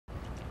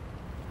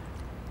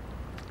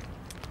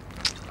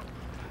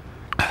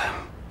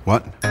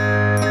What?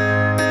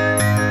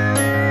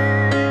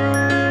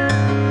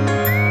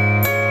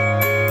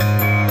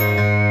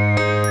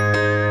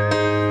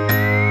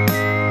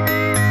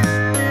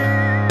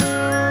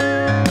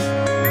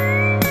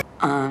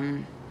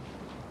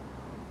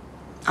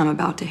 I'm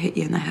about to hit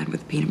you in the head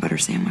with a peanut butter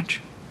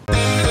sandwich.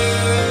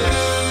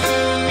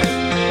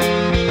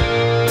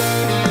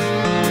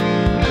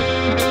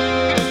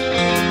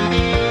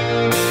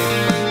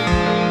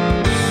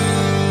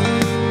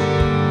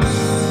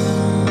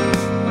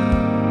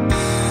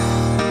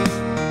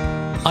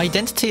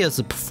 Identity as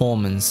a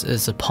performance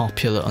is a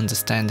popular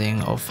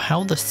understanding of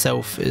how the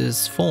self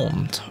is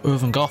formed.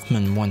 Irving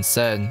Goffman once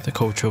said, the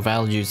cultural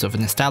values of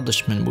an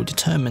establishment will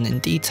determine in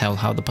detail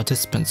how the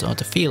participants are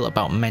to feel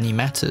about many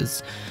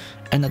matters,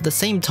 and at the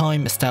same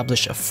time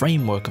establish a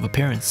framework of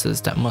appearances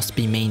that must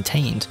be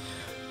maintained,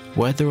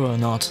 whether or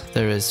not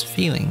there is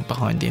feeling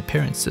behind the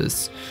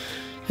appearances.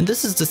 And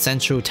this is the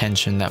central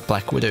tension that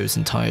Black Widow's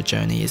entire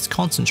journey is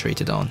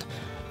concentrated on.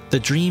 The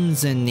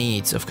dreams and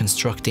needs of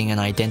constructing an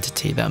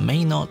identity that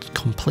may not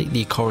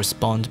completely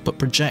correspond but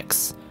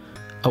projects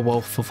a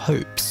wealth of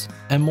hopes.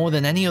 And more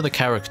than any other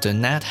character,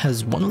 Nat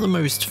has one of the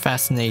most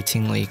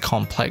fascinatingly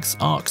complex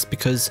arcs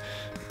because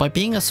by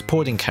being a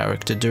supporting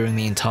character during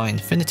the entire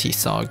Infinity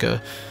Saga,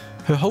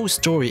 her whole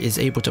story is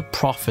able to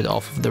profit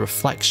off of the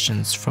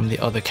reflections from the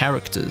other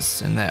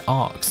characters and their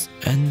arcs,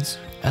 and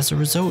as a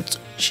result,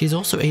 she's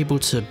also able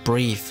to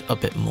breathe a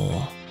bit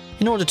more.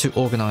 In order to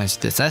organize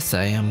this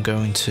essay, I'm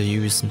going to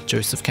use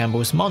Joseph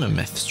Campbell's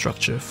monomyth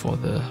structure for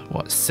the,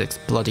 sixth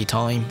bloody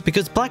time.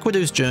 Because Black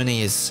Widow's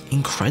journey is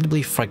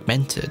incredibly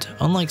fragmented.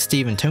 Unlike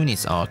Steve and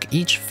Tony's arc,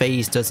 each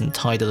phase doesn't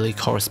tidily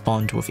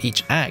correspond with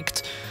each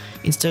act.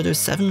 Instead, her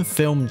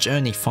 7-film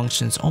journey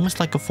functions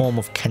almost like a form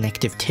of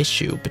connective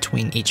tissue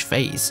between each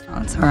phase.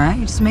 Oh, it's alright,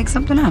 you just make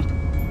something up.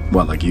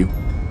 What, like you?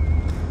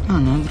 I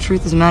don't know, the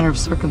truth is a matter of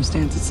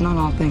circumstance. It's not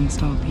all things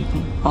to all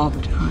people, all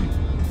the time.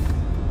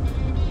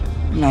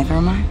 Neither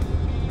am I.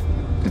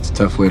 It's a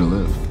tough way to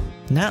live.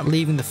 Nat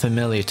leaving the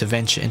familiar to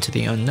venture into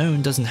the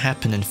unknown doesn't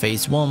happen in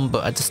phase 1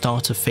 but at the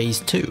start of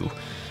phase 2,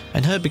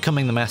 and her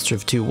becoming the master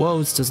of 2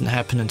 worlds doesn't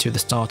happen until the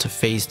start of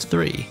phase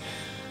 3.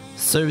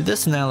 So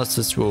this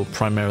analysis will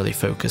primarily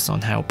focus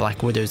on how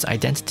Black Widow's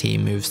identity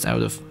moves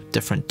out of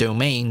different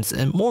domains,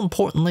 and more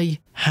importantly,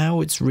 how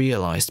it's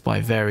realized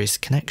by various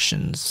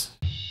connections.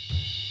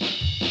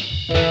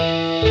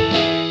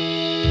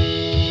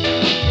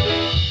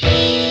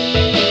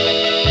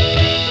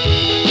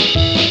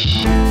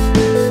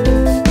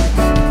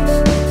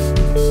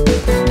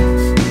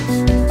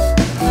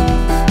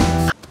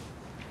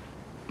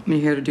 You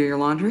here to do your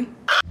laundry?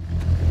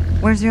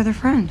 Where's the other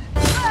friend?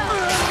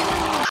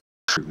 Oh,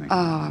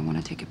 I want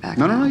to take it back.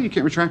 No, you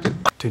can't retract it.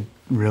 Didn't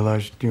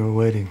realize you were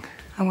waiting.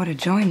 I would have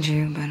joined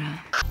you, but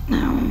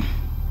no.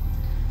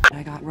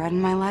 I got red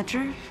in my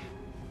ledger.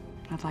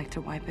 I'd like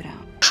to wipe it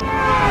out.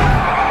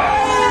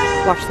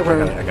 Watch the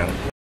road. I got it.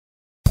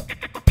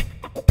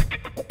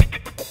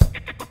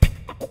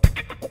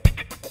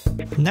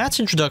 Nat's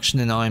introduction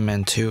in Iron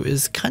Man 2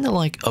 is kinda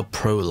like a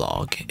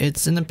prologue.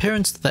 It's an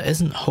appearance that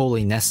isn't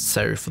wholly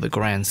necessary for the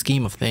grand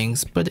scheme of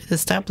things, but it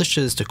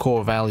establishes the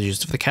core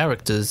values of the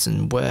characters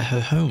and where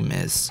her home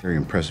is. Very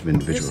impressive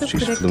individual. So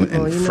She's fluent in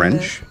predictable, you know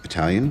French,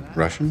 Italian,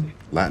 Russian,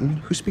 Latin.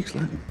 Who speaks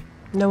Latin?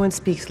 No one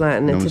speaks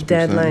Latin. No It's one a speaks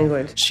dead Latin?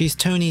 language. She's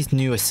Tony's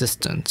new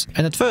assistant,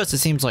 and at first it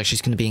seems like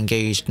she's going to be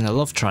engaged in a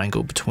love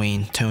triangle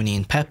between Tony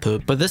and Pepper,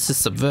 but this is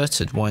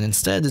subverted when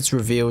instead it's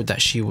revealed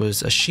that she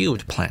was a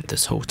shield plant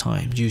this whole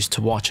time, used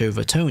to watch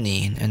over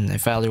Tony and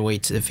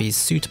evaluate if he's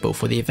suitable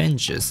for the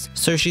Avengers.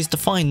 So she's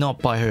defined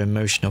not by her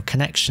emotional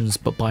connections,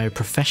 but by a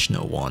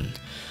professional one.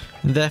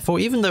 Therefore,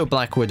 even though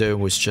Black Widow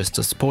was just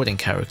a supporting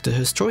character,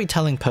 her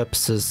storytelling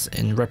purposes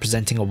in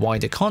representing a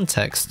wider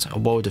context, a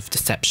world of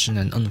deception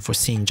and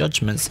unforeseen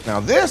judgments. Now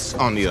this,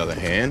 on the other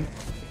hand,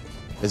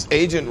 is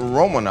Agent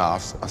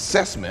Romanoff's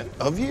assessment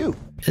of you.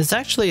 Is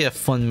actually a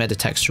fun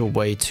metatextual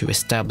way to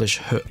establish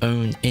her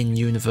own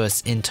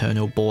in-universe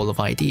internal ball of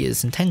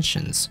ideas and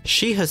tensions.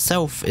 She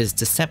herself is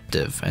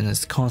deceptive and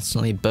is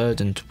constantly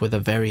burdened with a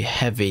very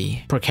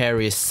heavy,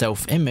 precarious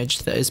self-image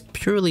that is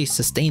purely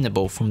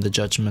sustainable from the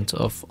judgment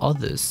of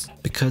others,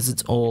 because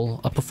it's all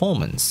a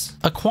performance.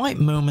 A quiet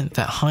moment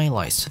that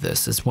highlights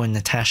this is when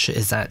Natasha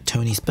is at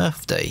Tony's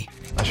birthday.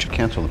 I should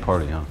cancel the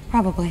party, huh?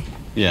 Probably.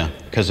 Yeah,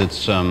 because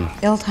it's,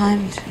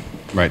 Ill-timed.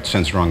 right,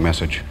 sends wrong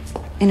message.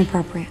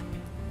 Inappropriate.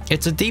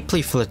 It's a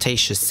deeply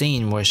flirtatious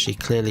scene where she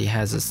clearly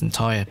has his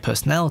entire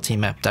personality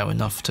mapped out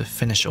enough to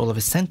finish all of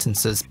his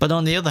sentences, but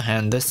on the other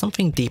hand, there's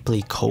something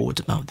deeply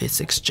cold about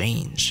this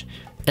exchange.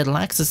 It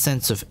lacks a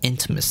sense of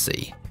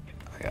intimacy.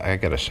 I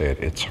gotta say it,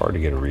 it's hard to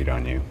get a read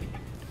on you.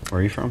 Where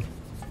are you from?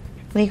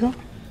 Legal?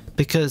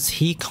 Because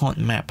he can't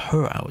map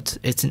her out,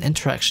 it's an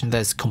interaction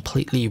that's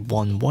completely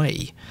one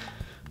way.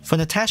 For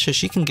Natasha,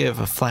 she can give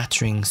a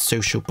flattering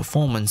social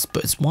performance,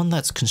 but it's one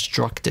that's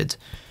constructed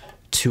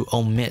to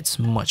omit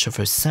much of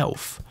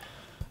herself.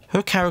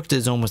 Her character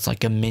is almost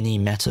like a mini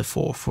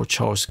metaphor for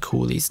Charles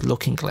Cooley's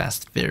looking glass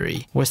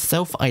theory, where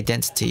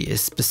self-identity is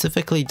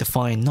specifically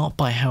defined not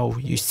by how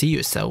you see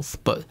yourself,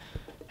 but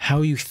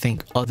how you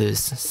think others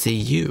see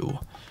you.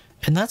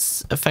 And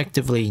that's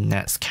effectively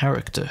Nat's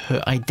character.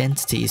 Her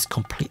identity is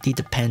completely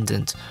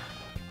dependent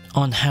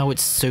on how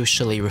it's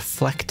socially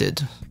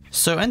reflected.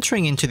 So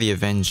entering into the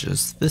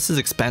Avengers, this is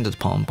expanded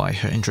upon by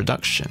her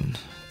introduction.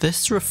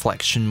 This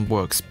reflection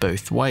works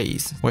both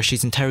ways, where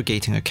she's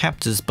interrogating her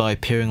captors by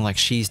appearing like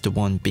she's the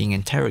one being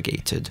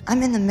interrogated.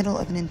 I'm in the middle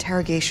of an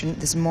interrogation.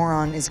 This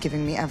moron is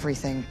giving me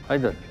everything. I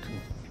don't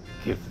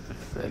give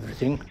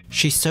everything.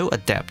 She's so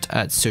adept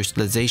at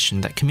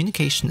socialization that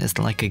communication is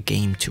like a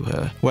game to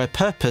her, where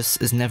purpose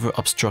is never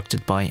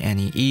obstructed by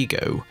any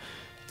ego.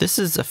 This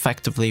is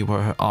effectively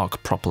where her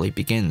arc properly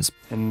begins.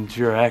 And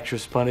your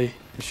actress, buddy,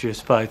 is she a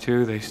spy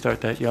too? They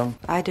start that young?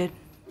 I did.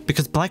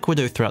 Because Black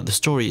Widow throughout the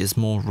story is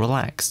more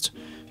relaxed.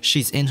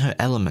 She's in her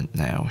element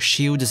now,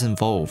 S.H.I.E.L.D. is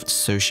involved,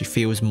 so she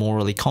feels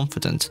morally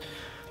confident.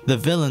 The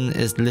villain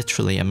is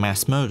literally a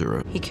mass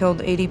murderer. He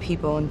killed 80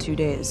 people in 2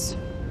 days.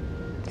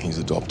 He's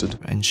adopted.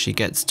 And she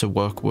gets to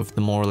work with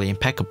the morally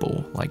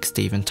impeccable, like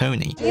Steve and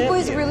Tony. He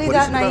was really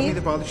that naive.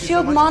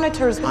 S.H.I.E.L.D.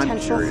 monitors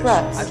potential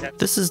threats.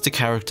 This is the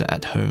character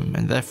at home,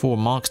 and therefore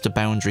marks the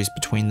boundaries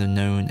between the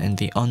known and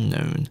the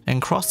unknown.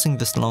 And crossing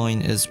this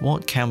line is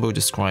what Campbell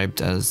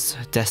described as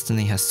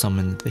destiny has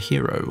summoned the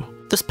hero.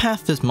 This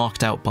path is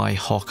marked out by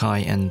Hawkeye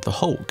and the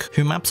Hulk,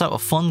 who maps out a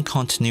fun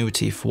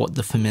continuity for what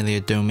the familiar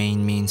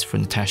domain means for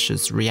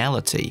Natasha's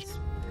reality.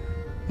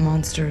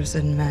 Monsters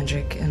and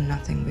magic and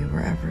nothing we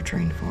were ever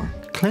trained for.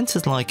 Clint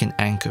is like an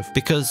anchor,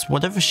 because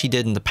whatever she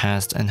did in the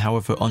past and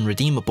however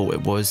unredeemable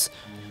it was,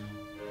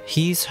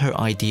 he's her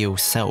ideal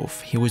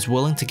self. He was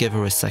willing to give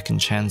her a second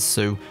chance,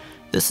 so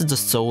this is the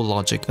sole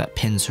logic that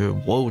pins her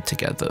world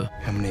together.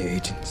 How many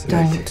agents did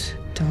I get?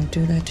 Don't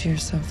do that to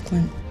yourself,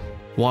 Clint.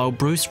 While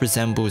Bruce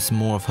resembles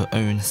more of her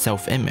own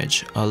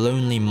self-image, a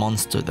lonely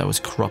monster that was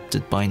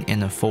corrupted by an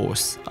inner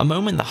force. A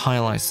moment that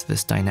highlights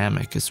this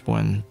dynamic is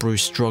when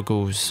Bruce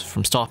struggles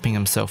from stopping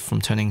himself from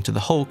turning to the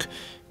Hulk,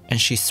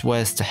 and she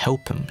swears to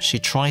help him. She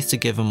tries to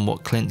give him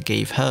what Clint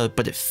gave her,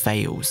 but it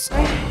fails.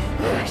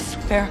 I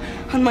swear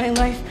on my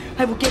life,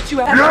 I will get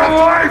you out. Your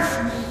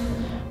life!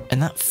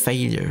 And that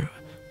failure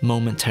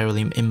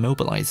momentarily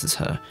immobilizes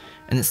her,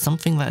 and it's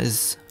something that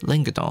is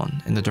lingered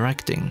on in the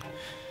directing.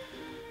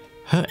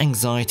 Her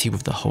anxiety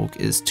with the Hulk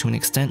is to an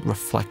extent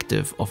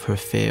reflective of her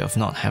fear of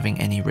not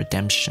having any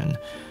redemption,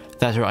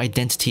 that her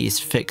identity is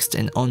fixed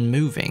and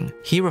unmoving.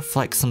 He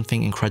reflects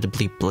something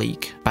incredibly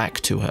bleak back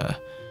to her.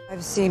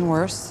 I've seen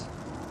worse.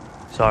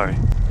 Sorry.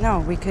 No,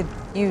 we could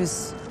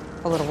use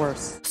a little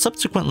worse.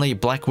 Subsequently,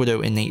 Black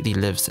Widow innately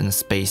lives in a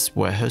space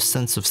where her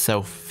sense of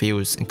self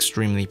feels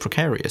extremely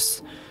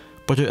precarious,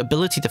 but her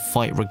ability to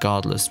fight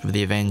regardless with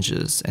the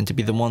Avengers and to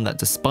be the one that,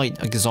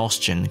 despite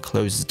exhaustion,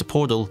 closes the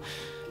portal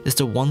is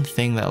the one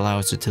thing that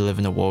allows her to live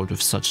in a world with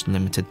such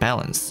limited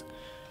balance.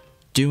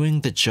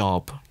 Doing the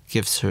job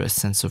gives her a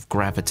sense of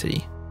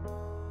gravity.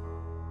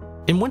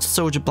 In Winter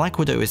Soldier, Black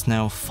Widow is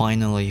now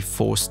finally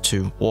forced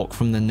to walk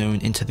from the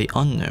known into the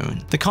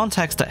unknown. The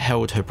context that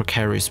held her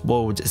precarious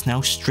world is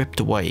now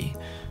stripped away,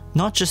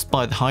 not just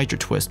by the Hydra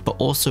twist, but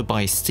also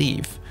by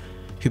Steve,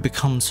 who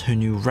becomes her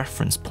new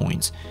reference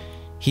point.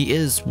 He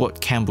is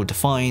what Campbell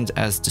defined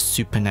as the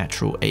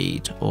supernatural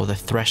aid, or the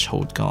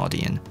threshold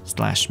guardian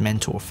 /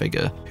 mentor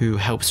figure, who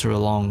helps her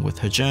along with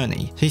her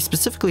journey. He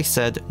specifically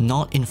said,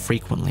 not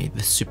infrequently,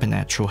 the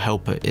supernatural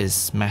helper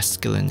is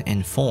masculine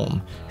in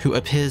form, who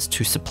appears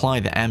to supply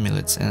the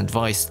amulets and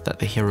advice that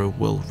the hero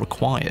will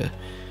require.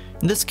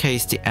 In this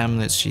case, the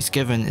amulet she's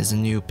given is a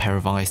new pair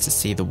of eyes to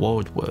see the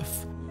world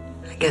with.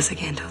 I guess I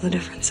can't tell the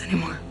difference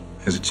anymore.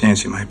 There's a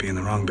chance you might be in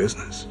the wrong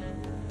business.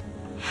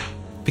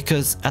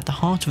 Because at the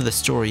heart of the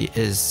story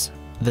is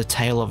the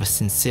tale of a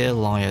sincere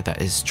liar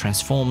that is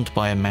transformed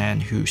by a man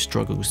who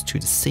struggles to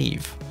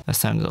deceive. That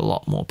sounded a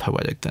lot more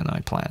poetic than I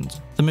planned.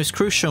 The most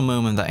crucial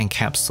moment that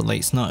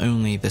encapsulates not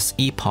only this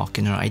epoch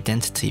in her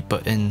identity,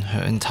 but in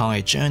her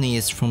entire journey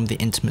is from the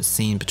intimate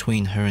scene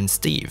between her and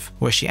Steve,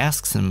 where she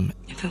asks him,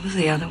 If it was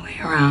the other way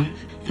around,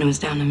 and it was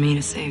down to me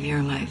to save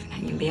your life,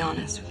 and you be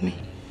honest with me,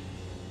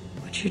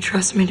 would you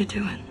trust me to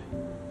do it?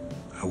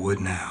 I would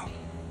now.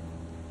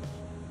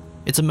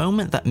 It's a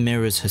moment that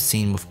mirrors her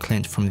scene with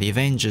Clint from the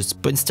Avengers,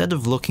 but instead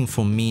of looking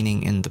for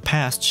meaning in the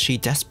past, she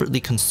desperately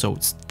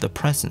consults the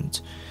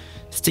present.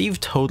 Steve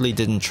totally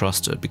didn't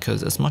trust her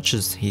because as much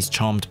as he's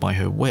charmed by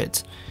her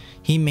wit,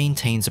 he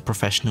maintains a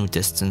professional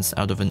distance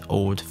out of an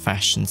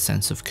old-fashioned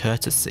sense of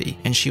courtesy,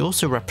 and she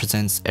also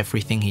represents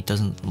everything he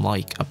doesn't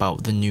like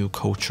about the new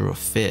culture of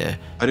fear.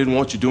 I didn't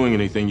want you doing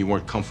anything you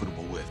weren't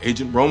comfortable with.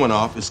 Agent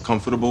Romanoff is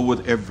comfortable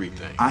with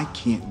everything. I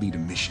can't lead a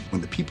mission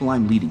when the people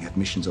I'm leading have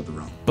missions of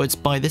their own. But it's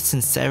by this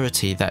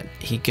sincerity that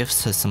he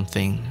gives her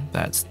something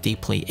that's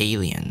deeply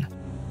alien.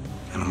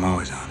 And I'm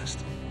always honest.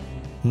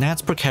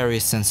 Nat's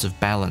precarious sense of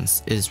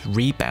balance is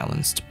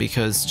rebalanced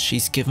because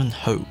she's given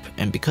hope,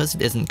 and because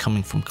it isn't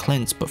coming from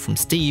Clint but from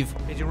Steve,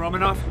 Agent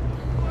Romanoff,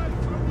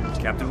 it's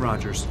Captain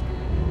Rogers.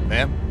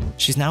 Ma'am?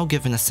 She's now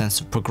given a sense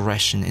of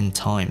progression in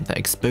time that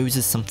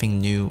exposes something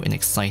new and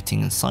exciting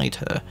inside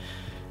her.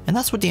 And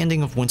that's what the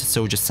ending of Winter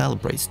Soldier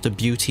celebrates, the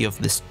beauty of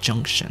this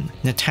junction.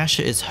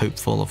 Natasha is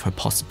hopeful of her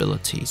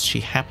possibilities. She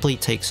happily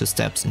takes her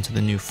steps into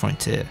the new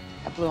frontier.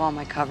 I blew all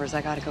my covers.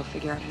 I gotta go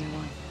figure out a new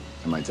one.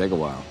 It might take a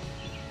while.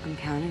 I'm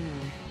counting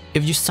on it.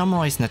 If you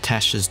summarize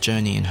Natasha's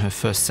journey in her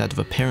first set of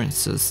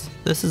appearances,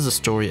 this is a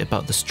story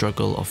about the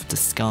struggle of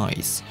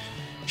disguise.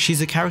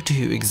 She's a character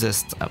who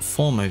exists at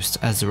foremost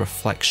as a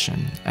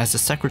reflection. As a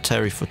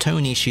secretary for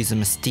Tony, she's a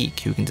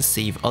mystique who can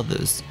deceive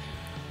others.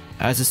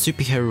 As a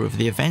superhero of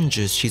the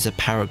Avengers, she's a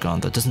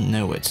paragon that doesn't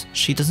know it.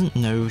 She doesn't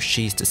know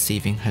she's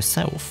deceiving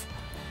herself.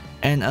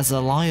 And as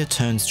a liar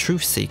turns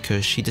truth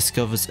seeker, she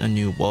discovers a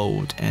new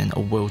world and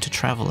a will to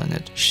travel in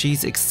it.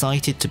 She's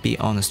excited to be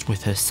honest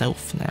with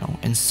herself now,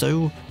 and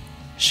so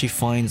she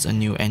finds a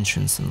new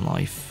entrance in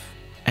life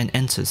and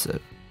enters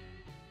it.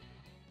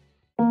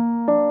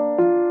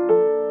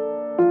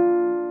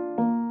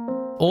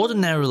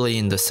 Ordinarily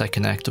in the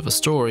second act of a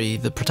story,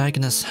 the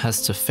protagonist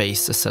has to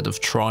face a set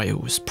of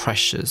trials,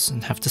 pressures,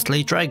 and have to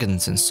slay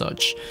dragons and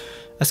such.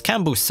 As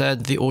Campbell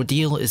said, the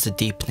ordeal is a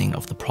deepening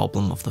of the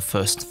problem of the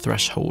first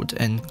threshold,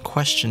 and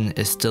question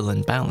is still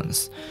in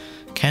balance.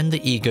 Can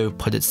the ego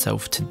put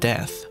itself to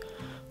death?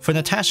 For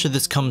Natasha,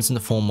 this comes in the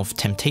form of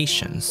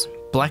temptations.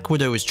 Black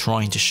Widow is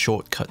trying to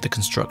shortcut the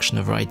construction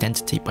of her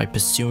identity by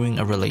pursuing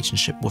a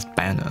relationship with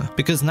Banner,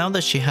 because now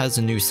that she has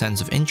a new sense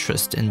of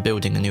interest in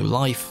building a new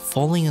life,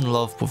 falling in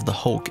love with the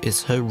Hulk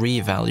is her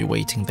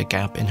re-evaluating the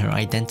gap in her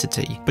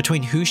identity,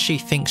 between who she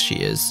thinks she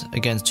is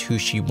against who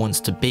she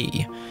wants to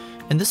be.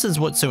 And this is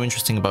what's so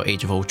interesting about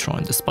Age of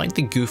Ultron. Despite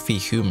the goofy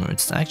humor,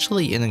 it's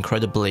actually an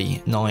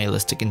incredibly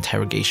nihilistic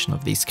interrogation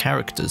of these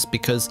characters,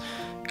 because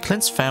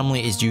Clint's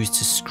family is used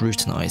to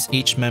scrutinize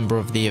each member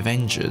of the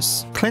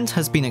Avengers. Clint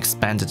has been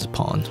expanded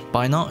upon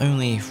by not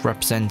only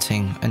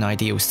representing an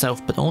ideal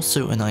self, but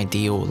also an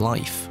ideal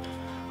life,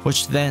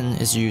 which then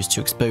is used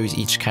to expose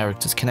each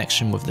character's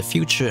connection with the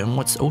future and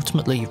what's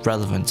ultimately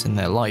relevant in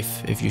their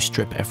life if you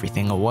strip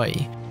everything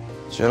away.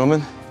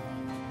 Gentlemen,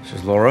 this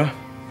is Laura.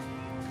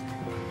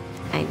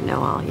 I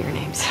know all your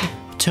names.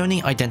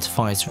 Tony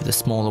identifies with the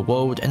smaller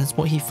world and is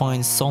what he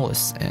finds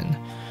solace in.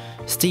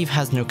 Steve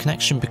has no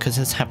connection because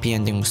his happy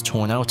ending was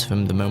torn out of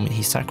him the moment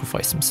he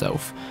sacrificed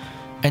himself.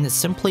 And it's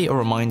simply a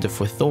reminder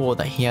for Thor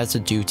that he has a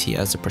duty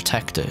as a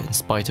protector in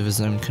spite of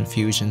his own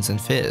confusions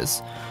and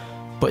fears.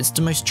 But it's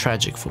the most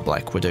tragic for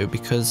Black Widow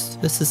because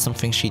this is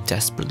something she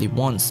desperately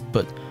wants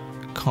but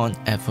can't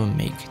ever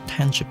make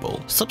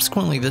tangible.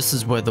 Subsequently, this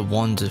is where the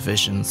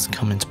WandaVisions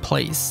come into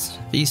place.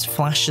 These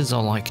flashes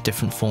are like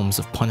different forms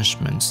of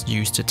punishment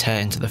used to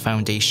tear into the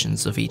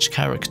foundations of each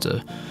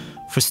character.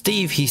 For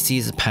Steve, he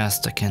sees a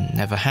past that can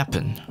never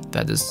happen,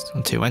 that is,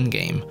 until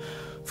Endgame.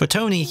 For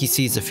Tony, he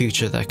sees a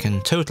future that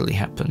can totally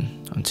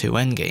happen, until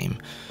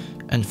Endgame.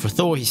 And for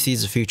Thor, he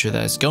sees a future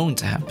that is going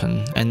to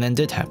happen, and then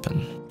did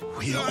happen.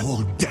 We are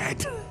all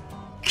dead.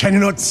 Can you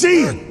not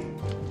see it?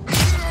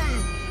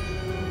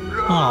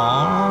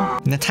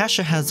 Aww.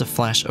 Natasha has a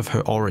flash of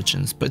her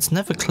origins, but it's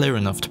never clear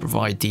enough to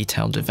provide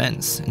detailed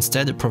events.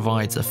 Instead, it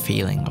provides a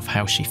feeling of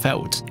how she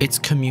felt. It's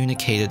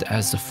communicated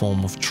as a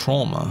form of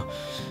trauma.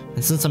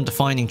 And since I'm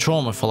defining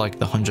trauma for like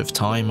the 100th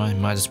time, I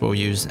might as well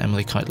use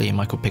Emily Kiteley and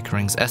Michael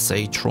Pickering's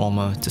essay,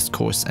 Trauma,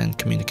 Discourse and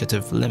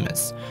Communicative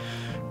Limits,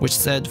 which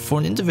said, for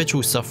an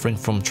individual suffering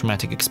from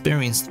traumatic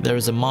experience, there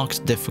is a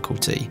marked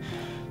difficulty,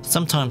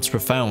 sometimes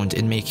profound,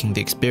 in making the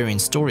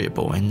experience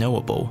storyable and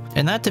knowable.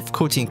 And that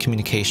difficulty in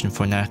communication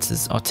for Nat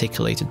is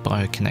articulated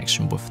by her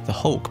connection with the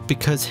Hulk,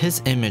 because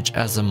his image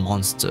as a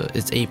monster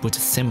is able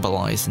to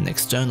symbolize and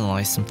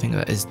externalize something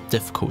that is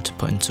difficult to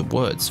put into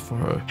words for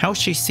her. How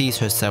she sees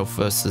herself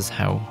versus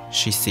how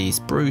she sees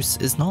Bruce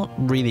is not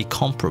really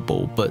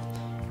comparable, but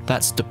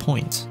that's the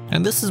point.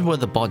 And this is where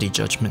the body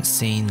judgment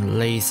scene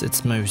lays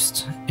its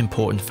most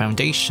important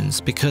foundations,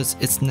 because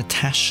it's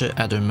Natasha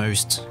at her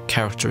most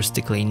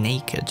characteristically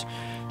naked.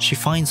 She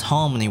finds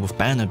harmony with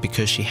Banner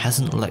because she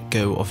hasn't let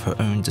go of her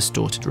own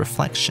distorted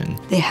reflection.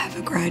 They have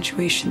a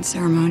graduation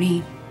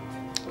ceremony.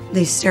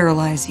 They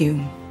sterilize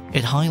you.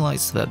 It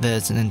highlights that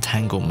there's an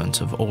entanglement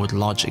of old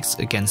logics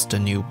against a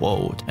new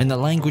world, and the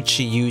language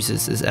she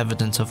uses is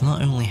evident of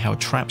not only how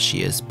trapped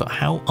she is, but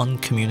how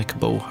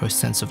uncommunicable her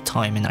sense of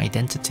time and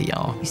identity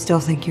are. You still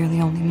think you're the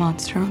only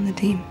monster on the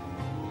team?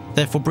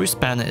 Therefore, Bruce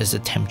Banner is a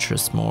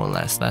temptress, more or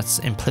less, that's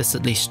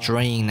implicitly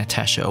straying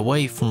Natasha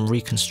away from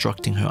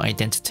reconstructing her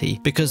identity,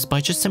 because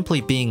by just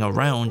simply being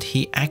around,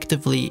 he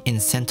actively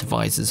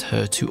incentivizes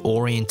her to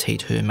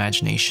orientate her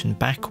imagination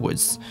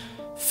backwards,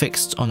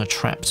 fixed on a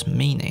trapped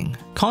meaning.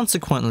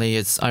 Consequently,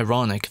 it's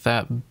ironic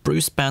that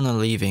Bruce Banner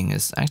leaving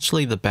is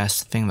actually the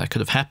best thing that could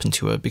have happened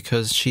to her,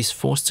 because she's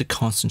forced to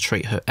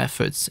concentrate her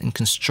efforts in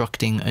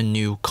constructing a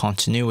new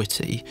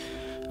continuity,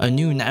 a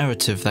new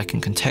narrative that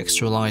can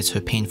contextualize her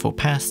painful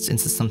past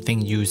into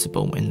something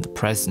usable in the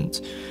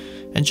present.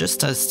 And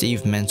just as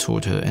Steve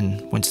mentored her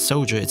in Winter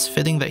Soldier, it's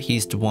fitting that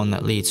he's the one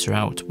that leads her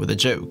out with a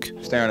joke.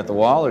 Staring at the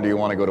wall, or do you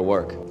want to go to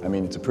work? I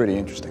mean, it's a pretty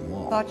interesting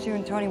wall. thought you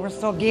and Tony were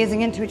still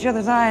gazing into each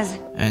other's eyes.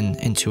 And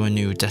into a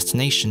new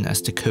destination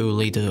as the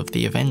co-leader of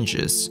the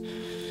Avengers.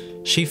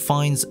 She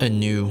finds a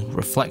new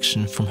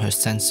reflection from her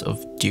sense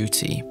of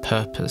duty,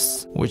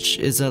 purpose, which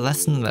is a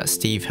lesson that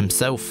Steve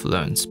himself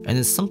learns, and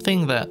is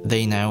something that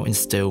they now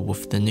instill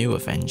with the new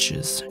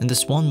Avengers. In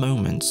this one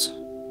moment,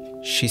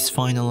 she's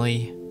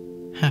finally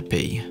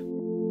happy.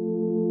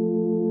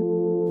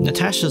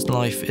 Natasha's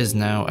life is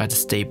now at a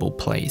stable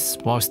place.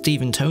 While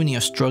Steve and Tony are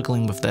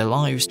struggling with their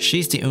lives,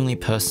 she's the only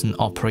person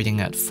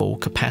operating at full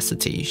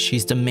capacity.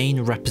 She's the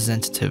main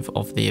representative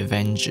of the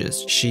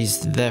Avengers. She's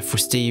there for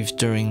Steve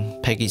during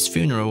Peggy's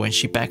funeral, and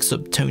she backs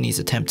up Tony's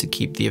attempt to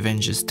keep the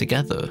Avengers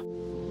together.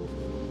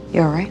 You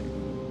alright?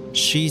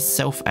 She's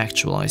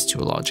self-actualized to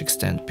a large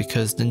extent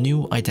because the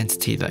new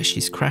identity that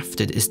she's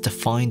crafted is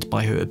defined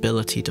by her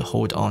ability to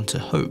hold on to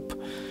hope.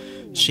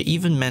 She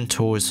even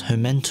mentors her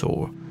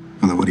mentor.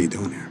 Mother, what are you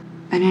doing here?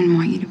 I didn't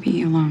want you to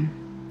be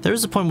alone. There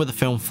is a point where the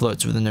film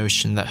flirts with the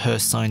notion that her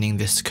signing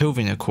the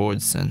Sokovia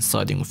Accords and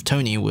siding with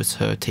Tony was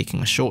her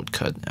taking a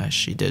shortcut, as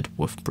she did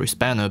with Bruce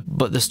Banner,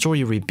 but the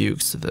story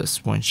rebukes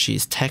this when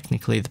she's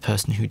technically the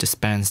person who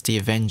disbands the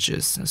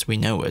Avengers as we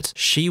know it.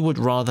 She would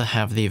rather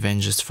have the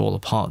Avengers fall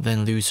apart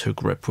than lose her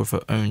grip with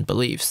her own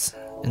beliefs.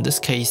 In this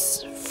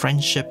case,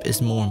 friendship is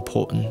more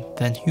important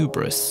than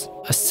hubris.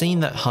 A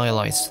scene that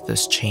highlights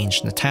this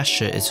changed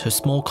Natasha is her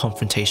small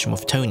confrontation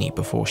with Tony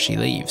before she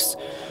leaves,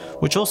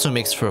 which also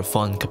makes for a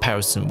fun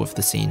comparison with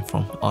the scene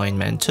from Iron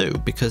Man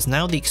 2, because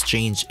now the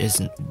exchange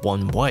isn't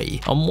one way.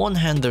 On one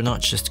hand, they're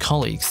not just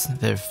colleagues,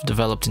 they've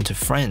developed into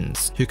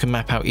friends who can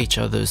map out each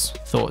other's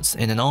thoughts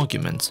in an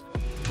argument.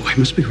 Boy, it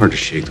must be hard to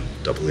shake the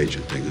double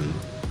agent thing, huh?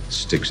 It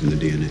sticks in the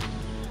DNA.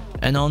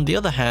 And on the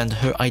other hand,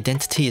 her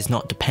identity is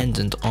not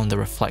dependent on the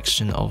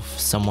reflection of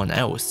someone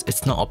else.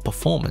 It's not a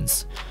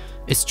performance.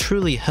 It's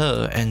truly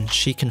her, and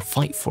she can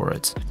fight for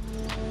it.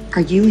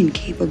 Are you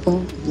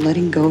incapable of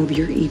letting go of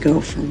your ego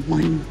for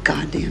one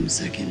goddamn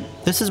second?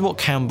 This is what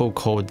Campbell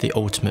called the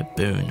ultimate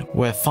boon,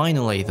 where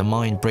finally the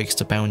mind breaks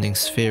the bounding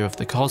sphere of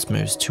the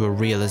cosmos to a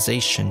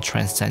realization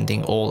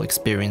transcending all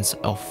experience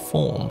of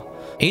form.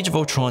 Age of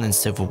Ultron and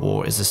Civil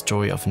War is a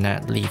story of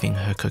Nat leaving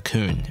her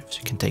cocoon, if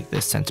you can take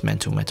this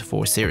sentimental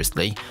metaphor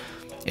seriously.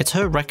 It's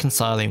her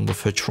reconciling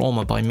with her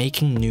trauma by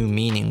making new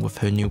meaning with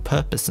her new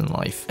purpose in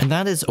life, and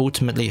that is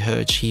ultimately her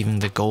achieving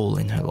the goal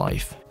in her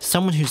life.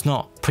 Someone who's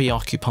not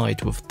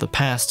preoccupied with the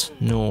past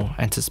nor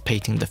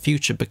anticipating the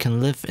future, but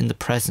can live in the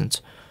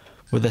present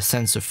with a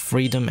sense of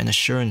freedom and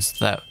assurance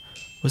that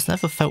was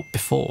never felt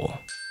before.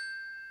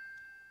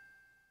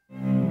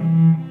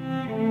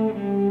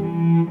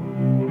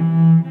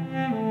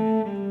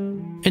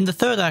 In the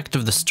third act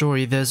of the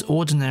story, there's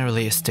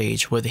ordinarily a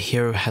stage where the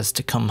hero has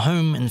to come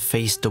home and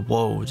face the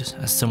world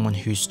as someone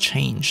who's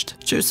changed.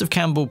 Joseph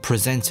Campbell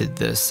presented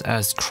this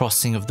as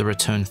crossing of the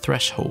return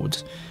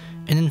threshold.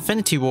 In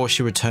Infinity War,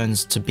 she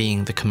returns to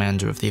being the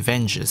commander of the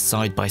Avengers,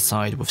 side by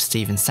side with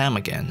Steve and Sam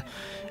again,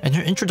 and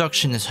her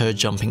introduction is her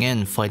jumping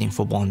in, fighting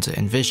for Wanda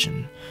and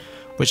Vision,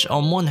 which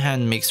on one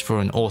hand makes for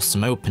an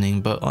awesome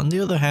opening, but on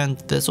the other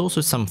hand, there's also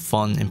some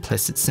fun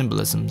implicit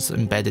symbolisms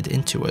embedded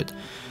into it.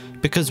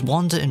 Because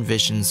Wanda and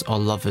Visions are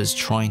lovers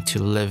trying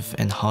to live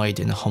and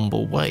hide in a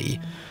humble way,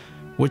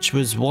 which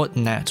was what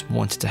Nat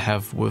wanted to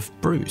have with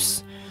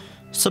Bruce.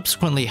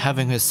 Subsequently,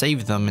 having her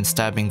save them and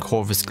stabbing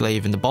Corvus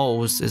Glaive in the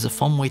balls is a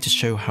fun way to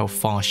show how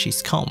far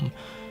she's come,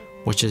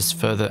 which is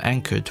further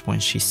anchored when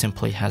she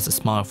simply has a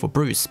smile for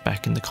Bruce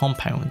back in the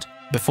compound.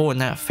 Before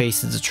Nat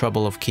faces the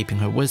trouble of keeping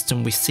her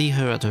wisdom, we see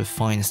her at her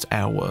finest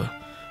hour,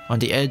 on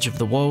the edge of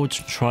the world,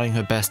 trying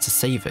her best to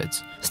save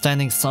it,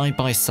 standing side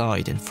by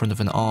side in front of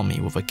an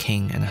army with a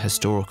king and a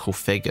historical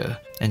figure,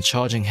 and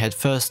charging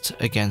headfirst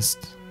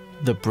against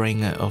the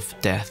bringer of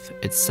death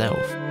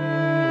itself.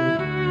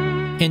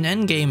 In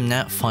Endgame,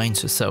 Nat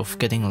finds herself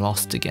getting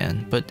lost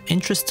again, but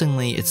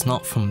interestingly it's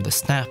not from the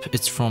snap,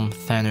 it's from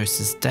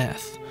Thanos'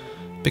 death,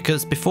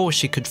 because before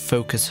she could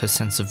focus her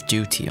sense of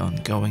duty on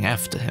going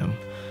after him.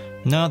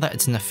 Now that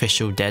it's an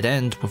official dead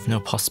end with no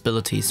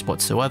possibilities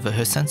whatsoever,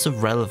 her sense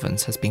of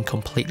relevance has been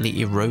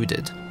completely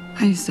eroded.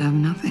 I used to have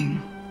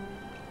nothing,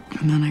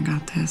 and then I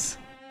got this.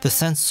 The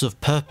sense of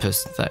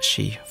purpose that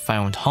she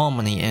found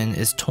harmony in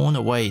is torn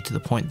away to the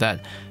point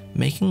that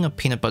making a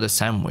peanut butter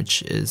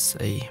sandwich is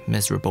a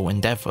miserable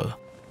endeavor.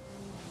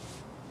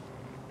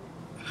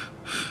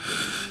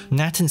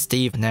 Nat and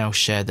Steve now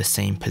share the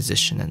same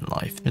position in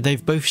life.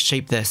 They've both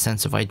shaped their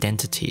sense of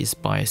identities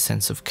by a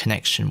sense of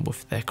connection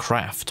with their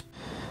craft.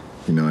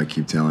 You know, I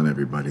keep telling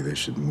everybody they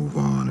should move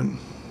on and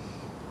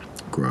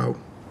grow.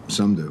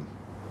 Some do,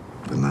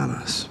 but not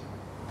us.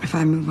 If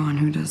I move on,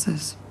 who does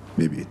this?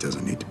 Maybe it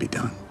doesn't need to be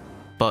done.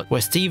 But where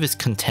Steve is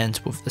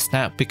content with the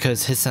snap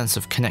because his sense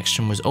of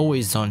connection was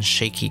always on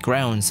shaky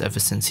grounds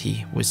ever since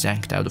he was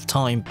yanked out of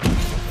time,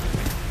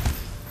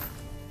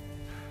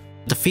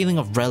 the feeling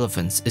of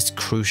relevance is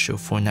crucial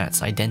for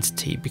Nat's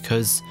identity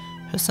because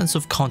her sense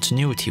of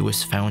continuity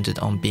was founded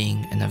on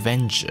being an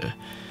Avenger.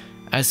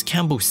 As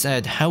Campbell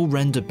said, how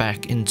render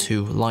back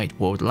into light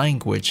world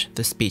language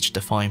the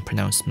speech-defying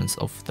pronouncements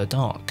of the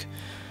dark?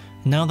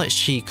 Now that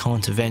she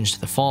can't avenge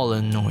the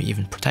fallen or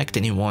even protect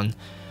anyone,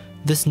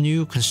 this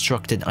new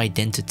constructed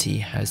identity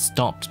has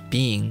stopped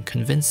being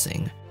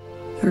convincing.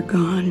 They're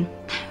gone.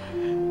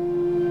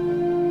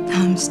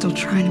 I'm still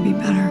trying to be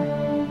better.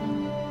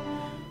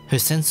 Her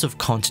sense of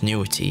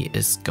continuity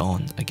is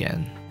gone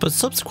again. But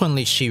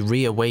subsequently she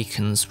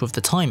reawakens with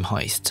the time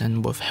heist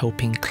and with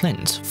helping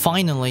Clint.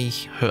 Finally,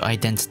 her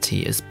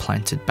identity is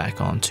planted back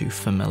onto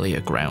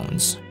familiar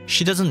grounds.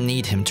 She doesn't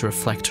need him to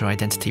reflect her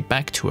identity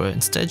back to her,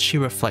 instead she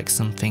reflects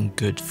something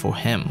good for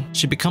him.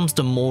 She becomes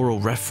the moral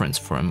reference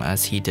for him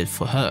as he did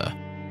for her.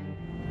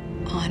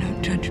 I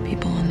don't judge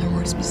people on their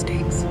worst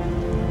mistakes.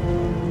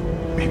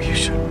 Maybe you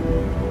should.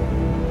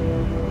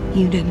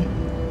 You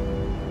didn't.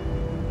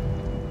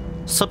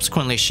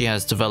 Subsequently, she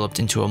has developed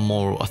into a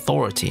moral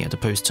authority as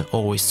opposed to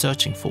always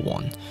searching for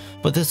one.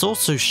 But this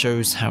also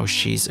shows how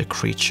she's a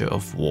creature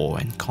of war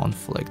and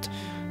conflict.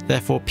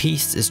 Therefore,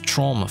 peace is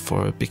trauma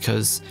for her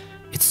because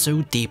it's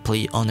so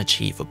deeply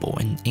unachievable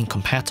and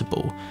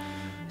incompatible.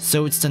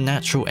 So it's the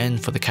natural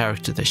end for the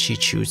character that she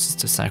chooses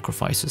to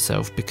sacrifice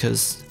herself,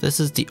 because this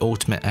is the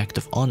ultimate act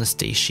of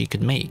honesty she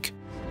could make.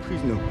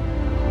 Please no.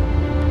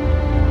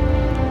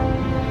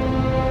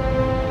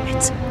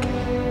 It's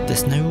okay.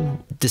 There's no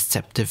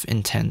deceptive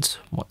intent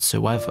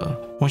whatsoever.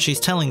 When she's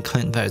telling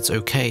Clint that it's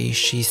okay,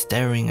 she's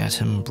staring at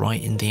him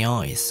right in the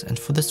eyes, and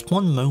for this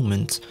one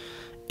moment,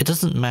 it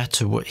doesn't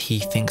matter what he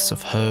thinks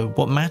of her,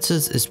 what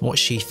matters is what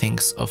she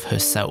thinks of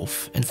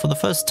herself, and for the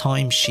first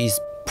time she's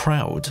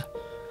proud.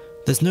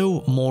 There's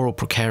no moral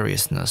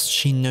precariousness,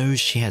 she knows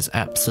she has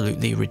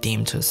absolutely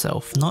redeemed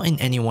herself, not in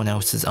anyone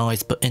else's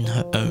eyes but in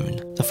her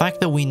own. The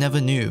fact that we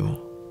never knew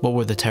what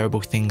were the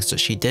terrible things that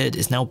she did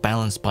is now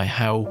balanced by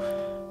how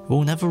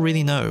we'll never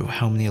really know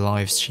how many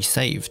lives she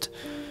saved.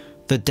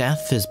 The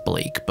death is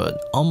bleak,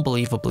 but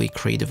unbelievably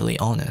creatively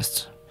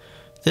honest.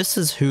 This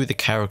is who the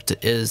character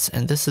is,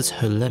 and this is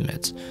her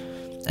limit.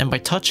 And by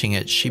touching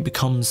it, she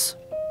becomes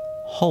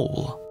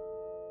whole.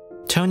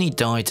 Tony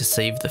died to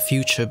save the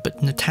future,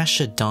 but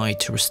Natasha died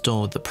to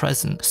restore the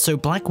present. So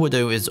Black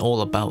Widow is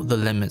all about the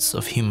limits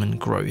of human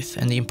growth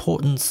and the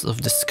importance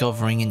of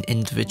discovering an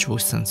individual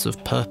sense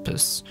of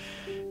purpose.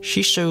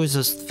 She shows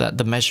us that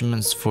the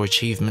measurements for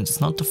achievement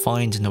is not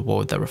defined in a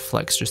world that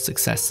reflects your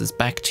successes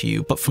back to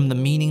you, but from the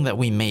meaning that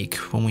we make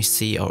when we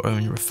see our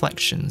own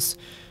reflections.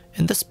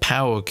 And this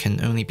power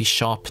can only be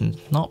sharpened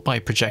not by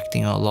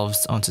projecting our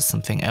loves onto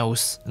something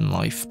else in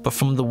life, but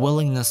from the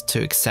willingness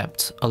to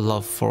accept a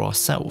love for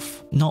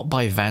ourselves. Not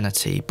by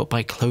vanity, but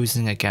by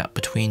closing a gap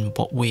between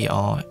what we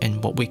are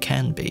and what we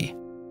can be.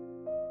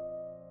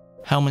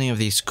 How many of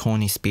these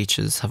corny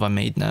speeches have I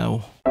made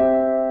now?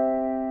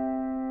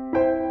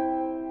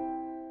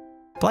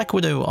 Black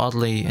Widow,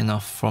 oddly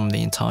enough from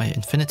the entire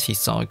Infinity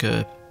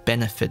Saga,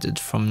 benefited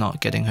from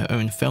not getting her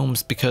own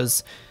films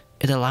because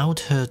it allowed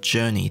her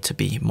journey to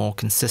be more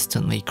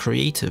consistently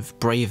creative,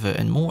 braver,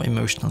 and more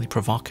emotionally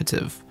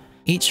provocative.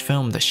 Each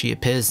film that she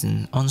appears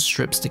in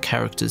unstrips the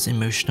character's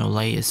emotional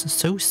layers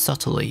so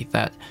subtly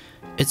that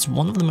it's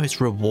one of the most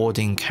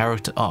rewarding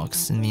character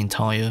arcs in the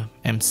entire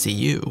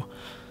MCU.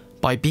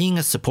 By being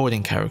a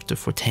supporting character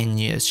for 10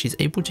 years, she's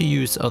able to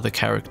use other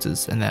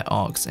characters and their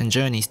arcs and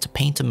journeys to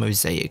paint a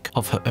mosaic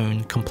of her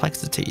own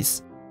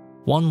complexities.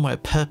 One where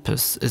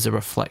purpose is a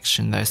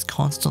reflection that is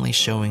constantly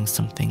showing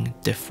something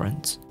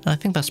different. And I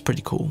think that's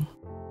pretty cool.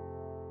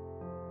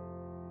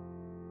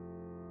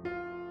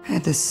 I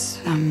had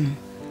this,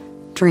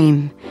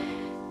 dream.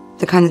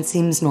 The kind that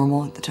seems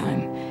normal at the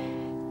time.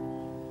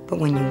 But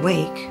when you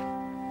wake...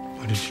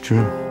 What did you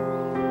dream?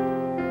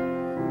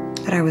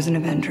 That I was an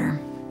Avenger.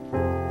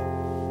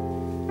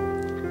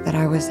 That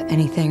I was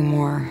anything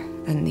more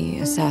than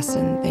the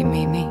assassin they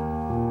made me.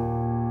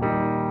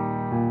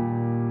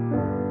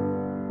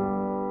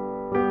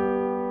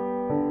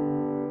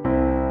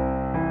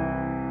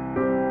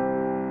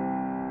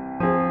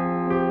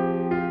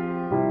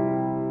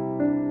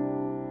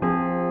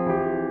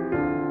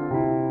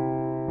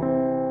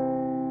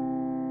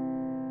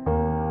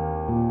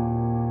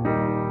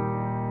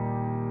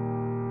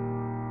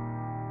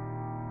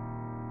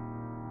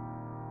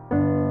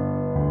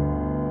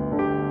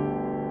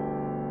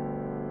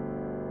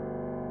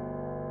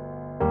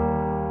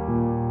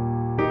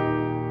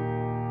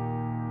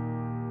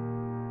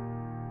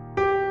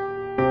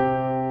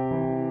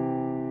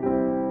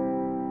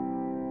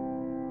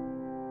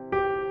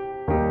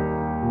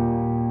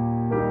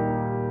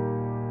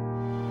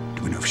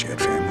 Do we know if she had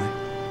family?